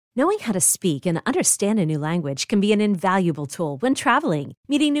Knowing how to speak and understand a new language can be an invaluable tool when traveling,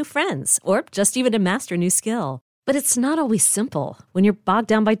 meeting new friends, or just even to master a new skill. But it's not always simple when you're bogged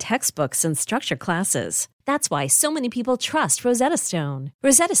down by textbooks and structured classes. That's why so many people trust Rosetta Stone.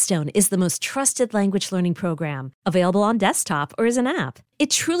 Rosetta Stone is the most trusted language learning program, available on desktop or as an app. It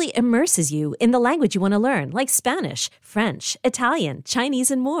truly immerses you in the language you want to learn, like Spanish, French, Italian,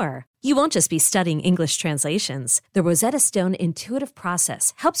 Chinese, and more. You won't just be studying English translations. The Rosetta Stone intuitive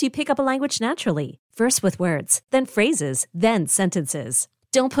process helps you pick up a language naturally, first with words, then phrases, then sentences.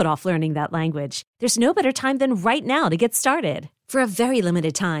 Don't put off learning that language. There's no better time than right now to get started. For a very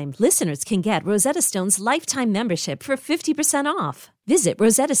limited time, listeners can get Rosetta Stone's lifetime membership for 50% off. Visit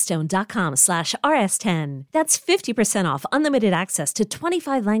rosettastone.com/rs10. That's 50% off unlimited access to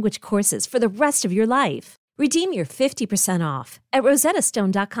 25 language courses for the rest of your life. Redeem your 50% off at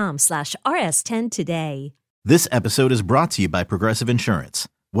rosettastone.com/rs10 today. This episode is brought to you by Progressive Insurance.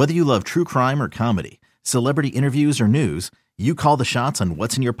 Whether you love true crime or comedy, celebrity interviews or news, you call the shots on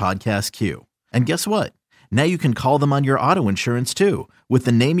what's in your podcast queue. And guess what? Now you can call them on your auto insurance too with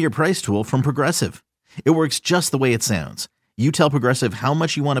the Name Your Price tool from Progressive. It works just the way it sounds. You tell Progressive how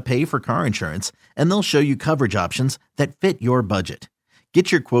much you want to pay for car insurance, and they'll show you coverage options that fit your budget.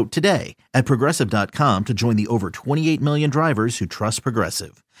 Get your quote today at Progressive.com to join the over 28 million drivers who trust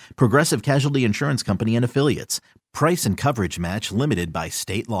Progressive. Progressive Casualty Insurance Company and Affiliates. Price and coverage match limited by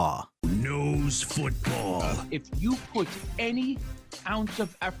state law. Knows football. If you put any ounce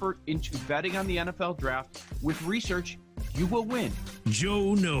of effort into betting on the NFL draft with research, you will win.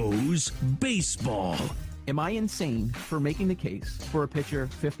 Joe knows baseball. Am I insane for making the case for a pitcher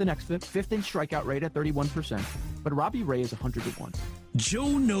fifth in strikeout rate at 31%, but Robbie Ray is 100-1?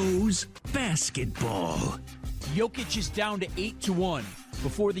 Joe knows basketball. Jokic is down to 8-1.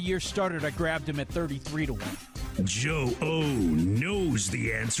 Before the year started, I grabbed him at 33-1. Joe O knows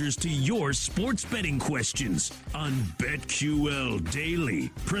the answers to your sports betting questions on BetQL Daily,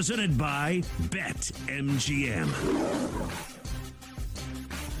 presented by BetMGM.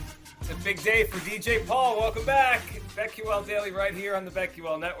 It's a big day for DJ Paul. Welcome back. BetQL Daily right here on the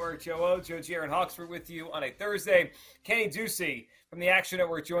BetQL Network. Joe O, Joe G, Aaron Hawksford with you on a Thursday. Kenny Ducey from the Action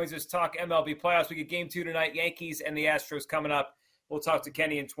Network joins us, talk MLB playoffs. We get Game 2 tonight, Yankees and the Astros coming up. We'll talk to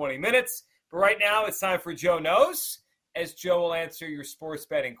Kenny in 20 minutes. But right now, it's time for Joe Knows, as Joe will answer your sports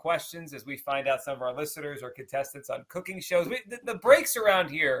betting questions as we find out some of our listeners or contestants on cooking shows. The breaks around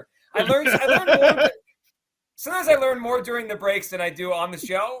here, I learned more. Sometimes I learn more during the breaks than I do on the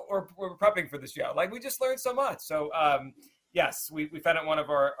show or we're prepping for the show. Like, we just learned so much. So, yes, we found out one of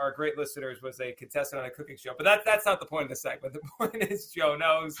our great listeners was a contestant on a cooking show. But that's not the point of the segment. The point is Joe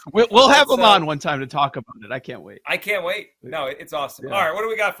Knows. We'll have him on one time to talk about it. I can't wait. No, it's awesome. Yeah. All right, what do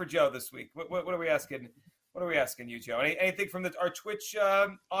we got for Joe this week? What are we asking? What are we asking you, Joe? Anything from our Twitch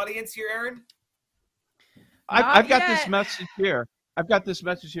audience here, Aaron? I've got this message here.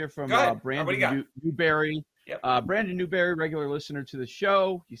 From Brandon Newberry. Yep. Brandon Newberry, regular listener to the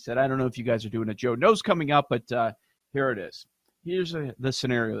show. He said, I don't know if you guys are doing a Joe Knows coming up, but here it is. Here's the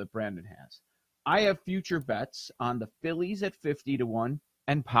scenario that Brandon has. I have future bets on the Phillies at 50-1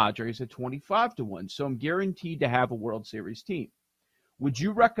 and Padres at 25-1, so I'm guaranteed to have a World Series team. Would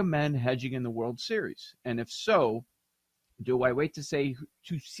you recommend hedging in the World Series? And if so, do I wait to see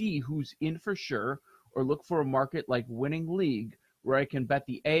who's in for sure, or look for a market like Winning League where I can bet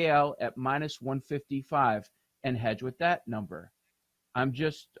the AL at minus 155 and hedge with that number? I'm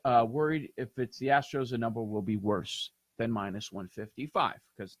just worried if it's the Astros, the number will be worse than minus 155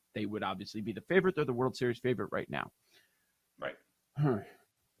 because they would obviously be the favorite. They're the World Series favorite right now. Right.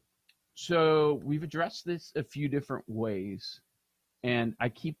 So we've addressed this a few different ways, and I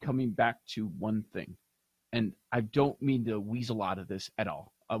keep coming back to one thing, and I don't mean to weasel out of this at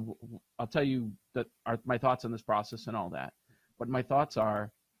all. I'll tell you that my thoughts on this process and all that. But my thoughts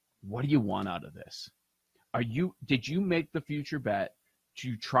are, what do you want out of this? Did you make the future bet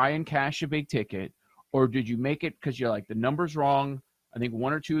to try and cash a big ticket, or did you make it because you're like, the number's wrong, I think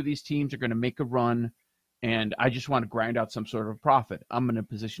one or two of these teams are going to make a run, and I just want to grind out some sort of profit? I'm in a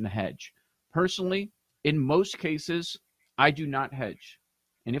position to hedge. Personally, in most cases, I do not hedge.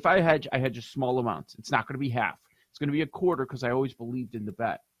 And if I hedge a small amount. It's not going to be half. It's going to be a quarter because I always believed in the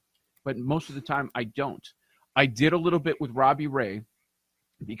bet. But most of the time, I don't. I did a little bit with Robbie Ray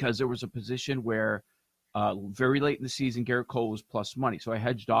because there was a position where very late in the season, Garrett Cole was plus money. So I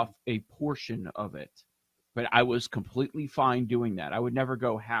hedged off a portion of it. But I was completely fine doing that. I would never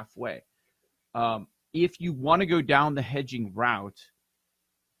go halfway. If you want to go down the hedging route,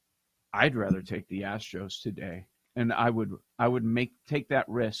 I'd rather take the Astros today. And I would take that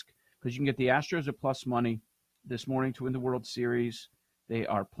risk because you can get the Astros at plus money this morning to win the World Series. They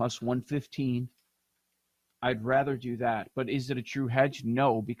are plus 115. I'd rather do that. But is it a true hedge?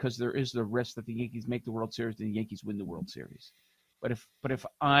 No, because there is the risk that the Yankees make the World Series and the Yankees win the World Series. But if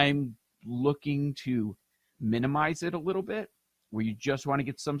I'm looking to minimize it a little bit, where you just want to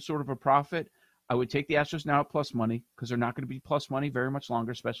get some sort of a profit, I would take the Astros now at plus money, because they're not going to be plus money very much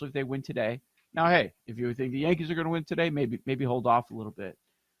longer, especially if they win today. Now, hey, if you think the Yankees are going to win today, maybe hold off a little bit.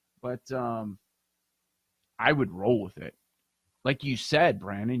 But I would roll with it. Like you said,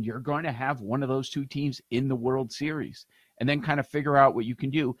 Brandon, you're going to have one of those two teams in the World Series and then kind of figure out what you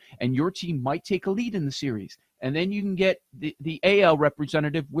can do. And your team might take a lead in the series. And then you can get the AL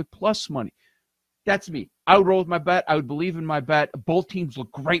representative with plus money. That's me. I would roll with my bet. I would believe in my bet. Both teams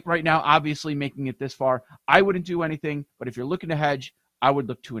look great right now, obviously making it this far. I wouldn't do anything, but if you're looking to hedge, I would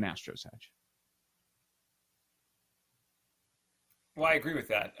look to an Astros hedge. Well, I agree with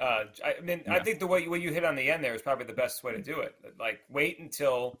that. I think the way you hit on the end there is probably the best way to do it. Like, wait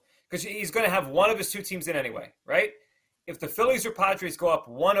until – because he's going to have one of his two teams in anyway, right? If the Phillies or Padres go up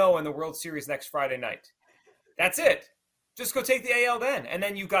 1-0 in the World Series next Friday night, that's it. Just go take the AL then, and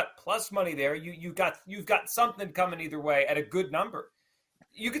then you got plus money there. You've got something coming either way at a good number.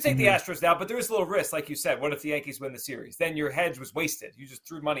 You could take the Astros now, but there is a little risk, like you said. What if the Yankees win the series? Then your hedge was wasted. You just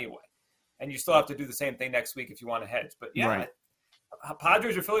threw money away, and you still have to do the same thing next week if you want to hedge. But yeah, right.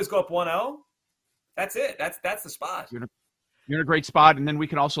 Padres or Phillies go up 1-0. That's it. That's the spot. You're in a great spot, and then we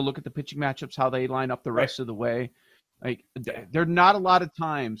can also look at the pitching matchups, how they line up the rest of the way. Like, there are not a lot of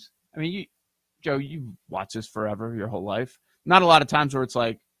times. I mean, Joe, you've watched this forever, your whole life. Not a lot of times where it's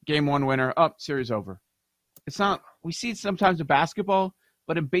like game one winner, series over. It's not. We see it sometimes in basketball,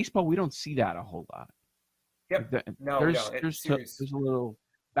 but in baseball we don't see that a whole lot. Yep. There's a little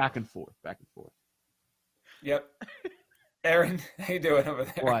back and forth. Yep. Aaron, how you doing over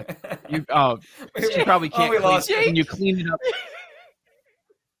there? What? You probably can't. Can you clean it up?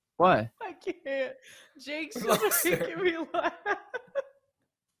 What? I can't. Jake's just making me laugh.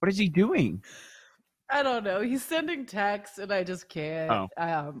 What is he doing? I don't know. He's sending texts, and I just can't.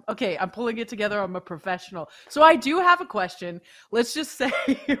 Okay, I'm pulling it together. I'm a professional. So I do have a question. Let's just say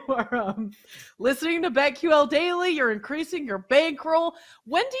you are listening to BetQL Daily. You're increasing your bankroll.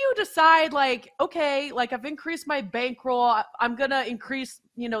 When do you decide, okay, I've increased my bankroll. I'm going to increase,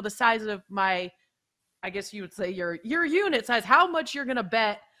 the size of my, I guess you would say your unit size, how much you're going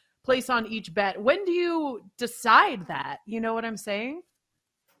to place on each bet. When do you decide that? You know what I'm saying?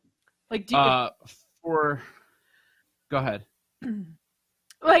 Go ahead.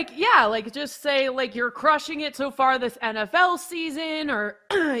 Just say you're crushing it so far this NFL season,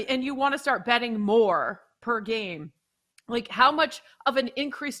 and you want to start betting more per game. How much of an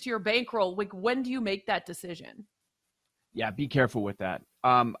increase to your bankroll? When do you make that decision? Yeah, be careful with that.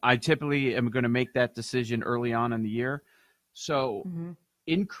 I typically am going to make that decision early on in the year. So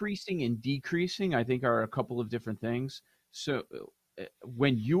increasing and decreasing, I think, are a couple of different things. So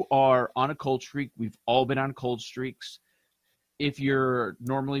when you are on a cold streak, we've all been on cold streaks. If you're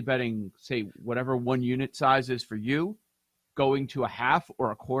normally betting, say, whatever one unit size is for you, going to a half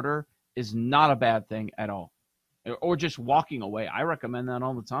or a quarter is not a bad thing at all. Or just walking away. I recommend that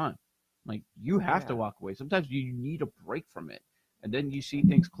all the time. You have to walk away. Sometimes you need a break from it. And then you see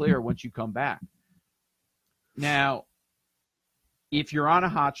things clear once you come back. Now, if you're on a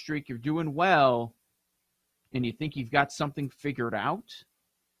hot streak, you're doing well, and you think you've got something figured out,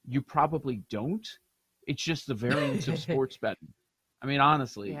 you probably don't. It's just the variance of sports betting. I mean,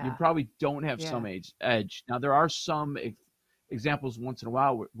 honestly, you probably don't have some edge. Now, there are some examples once in a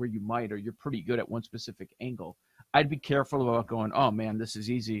while where you might, or you're pretty good at one specific angle. I'd be careful about going, oh, man, this is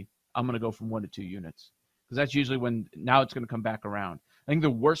easy. I'm going to go from 1 to 2 units. Because that's usually when now it's going to come back around. I think the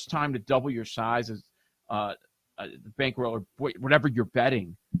worst time to double your size is the bankroll or whatever you're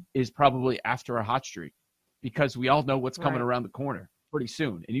betting is probably after a hot streak. Because we all know what's coming around the corner pretty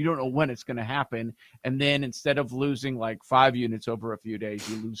soon, and you don't know when it's going to happen. And then instead of losing 5 units over a few days,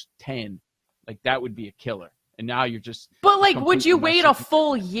 you lose 10. That would be a killer. And now you're just. But would you wait a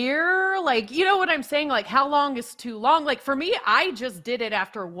full year? You know what I'm saying? How long is too long? For me, I just did it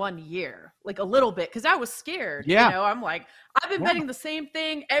after 1 year, a little bit, because I was scared. Yeah. I'm I've been betting the same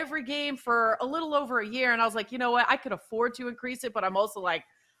thing every game for a little over a year, and I was you know what? I could afford to increase it, but I'm also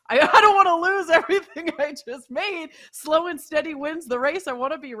I don't want to lose everything I just made. Slow and steady wins the race. I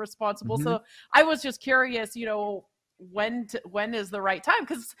want to be responsible. So I was just curious, when is the right time?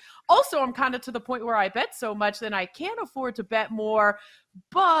 Because also I'm kind of to the point where I bet so much that I can't afford to bet more.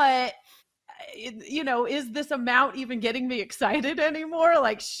 But, is this amount even getting me excited anymore?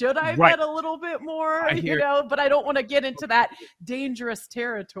 Should I bet a little bit more? But I don't want to get into that dangerous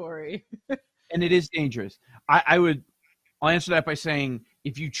territory. And it is dangerous. I would I'll answer that by saying,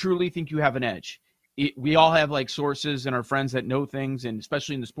 if you truly think you have an edge, we all have like sources and our friends that know things, and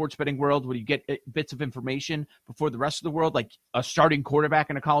especially in the sports betting world, where you get bits of information before the rest of the world, like a starting quarterback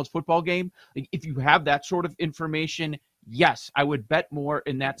in a college football game. Like, if you have that sort of information, yes, I would bet more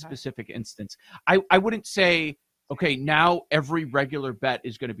in that specific instance. I wouldn't say, okay, now every regular bet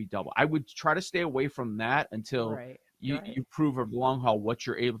is going to be double. I would try to stay away from that until you prove over the long haul what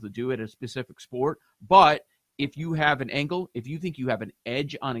you're able to do at a specific sport. But if you have an angle, if you think you have an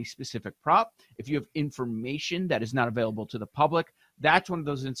edge on a specific prop, if you have information that is not available to the public, that's one of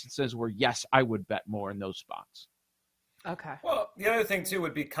those instances where, yes, I would bet more in those spots. Okay. Well, the other thing, too,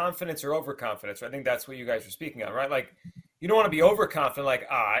 would be confidence or overconfidence. I think that's what you guys are speaking on, right? Like, you don't want to be overconfident, like,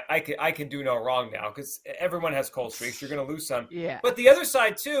 I can do no wrong now, because everyone has cold streaks. You're going to lose some. Yeah. But the other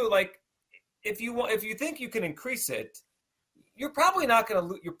side, too, like, if you think you can increase it, you're probably not going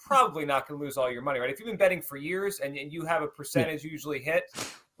to lose all your money, right? If you've been betting for years and you have a percentage usually hit,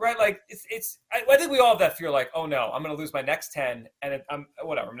 right? Like I think we all have that fear, like, oh no, I'm going to lose my next 10 and I'm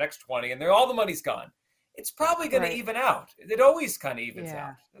next 20, and all the money's gone. It's probably going to even out. It always kind of evens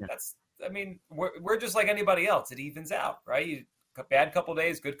out. We're just like anybody else. It evens out, right? Bad couple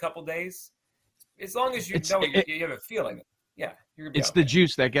days, good couple days. As long as you have a feeling, you're going to be It's the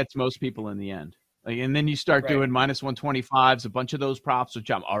juice that gets most people in the end. And then you start doing minus 125s, a bunch of those props, which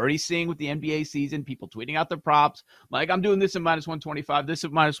I'm already seeing with the NBA season, people tweeting out their props. Like, I'm doing this at minus 125, this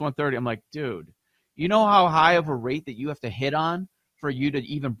at minus 130. I'm like, dude, you know how high of a rate that you have to hit on for you to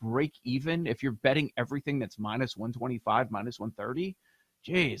even break even if you're betting everything that's minus 125, minus 130?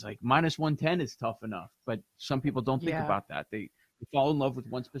 Jeez, like minus 110 is tough enough. But some people don't think about that. They fall in love with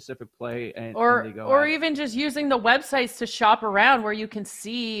one specific play and they go or even just using the websites to shop around where you can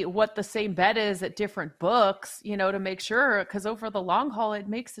see what the same bet is at different books, to make sure, because over the long haul it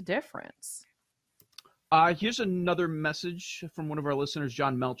makes a difference. Here's another message from one of our listeners,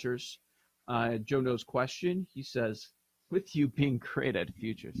 John Melchers. Joe knows question. He says, with you being great at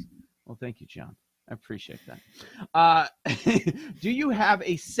futures. Well, thank you, John. I appreciate that. Do you have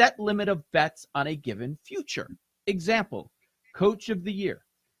a set limit of bets on a given future? Example, Coach of the Year.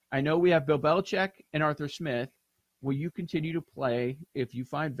 I know we have Bill Belichick and Arthur Smith. Will you continue to play if you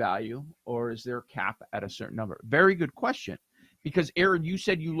find value, or is there a cap at a certain number? Very good question. Because, Aaron, you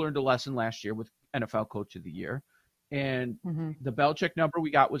said you learned a lesson last year with NFL Coach of the Year. And the Belichick number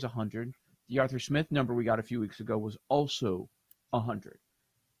we got was 100. The Arthur Smith number we got a few weeks ago was also 100.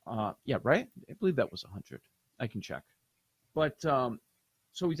 Yeah, right? I believe that was 100. I can check. But so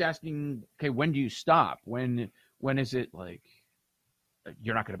he's asking, okay, when do you stop? When is it like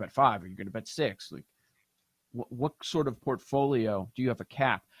you're not going to bet 5 or you're going to bet 6? Like, what sort of portfolio do you have a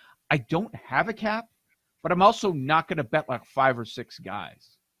cap? I don't have a cap, but I'm also not going to bet like 5 or 6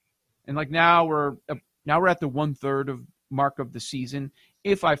 guys. And like now we're at the 1/3 of mark of the season.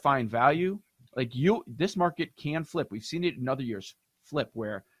 If I find value, like this market can flip. We've seen it in other years flip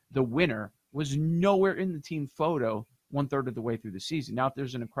where the winner was nowhere in the team photo 1/3 of the way through the season. Now, if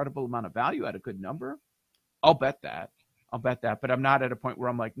there's an incredible amount of value at a good number, I'll bet that. But I'm not at a point where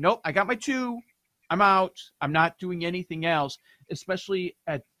I'm like, nope, I got my 2. I'm out. I'm not doing anything else, especially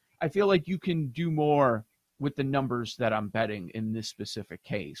I feel like you can do more with the numbers that I'm betting in this specific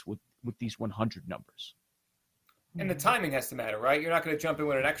case with these 100 numbers. And the timing has to matter, right? You're not going to jump in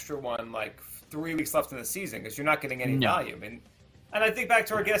with an extra one like 3 weeks left in the season because you're not getting any value. And I think back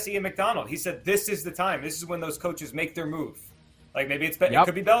to our guest, Ian McDonald. He said this is the time. This is when those coaches make their move. Like maybe it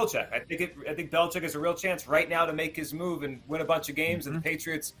could be Belichick. I think Belichick has a real chance right now to make his move and win a bunch of games. And the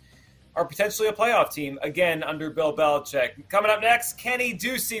Patriots are potentially a playoff team again under Bill Belichick. Coming up next, Kenny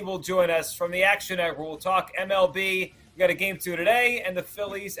Ducey will join us from the Action Network. We'll talk MLB. We got a Game 2 today, and the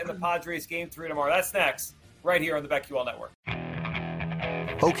Phillies and the Padres Game 3 tomorrow. That's next, right here on the BetQL Network.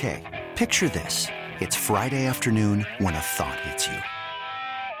 Okay, picture this. It's Friday afternoon when a thought hits you.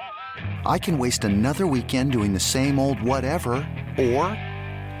 I can waste another weekend doing the same old whatever, or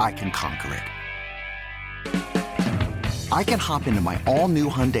I can conquer it. I can hop into my all-new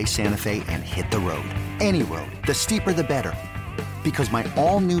Hyundai Santa Fe and hit the road. Any road. The steeper, the better. Because my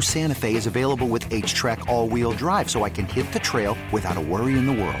all-new Santa Fe is available with H-Track all-wheel drive, so I can hit the trail without a worry in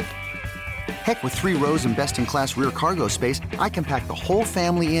the world. Heck, with 3 rows and best-in-class rear cargo space, I can pack the whole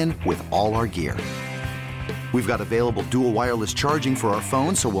family in with all our gear. We've got available dual wireless charging for our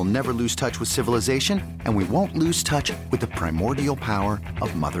phones, so we'll never lose touch with civilization, and we won't lose touch with the primordial power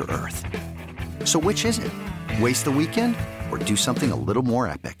of Mother Earth. So which is it? Waste the weekend or do something a little more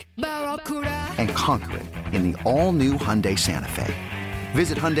epic? And conquer it in the all-new Hyundai Santa Fe.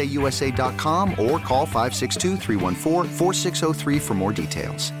 Visit HyundaiUSA.com or call 562-314-4603 for more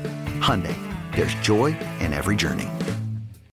details. Hyundai, there's joy in every journey.